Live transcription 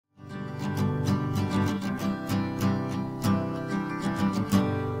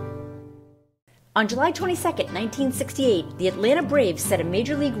On July 22, 1968, the Atlanta Braves set a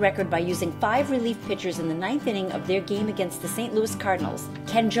major league record by using 5 relief pitchers in the ninth inning of their game against the St. Louis Cardinals.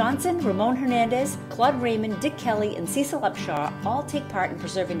 Ken Johnson, Ramon Hernandez, Claude Raymond, Dick Kelley, and Cecil Upshaw all take part in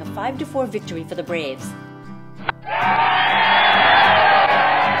preserving a 5-4 victory for the Braves.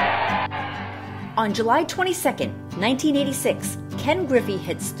 On July 22, 1986, Ken Griffey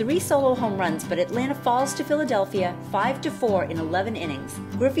hits 3 solo home runs, but Atlanta falls to Philadelphia 5-4 in 11 innings.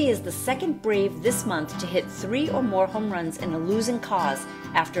 Griffey is the second Brave this month to hit 3 or more home runs in a losing cause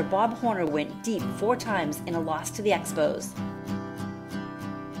after Bob Horner went deep 4 times in a loss to the Expos.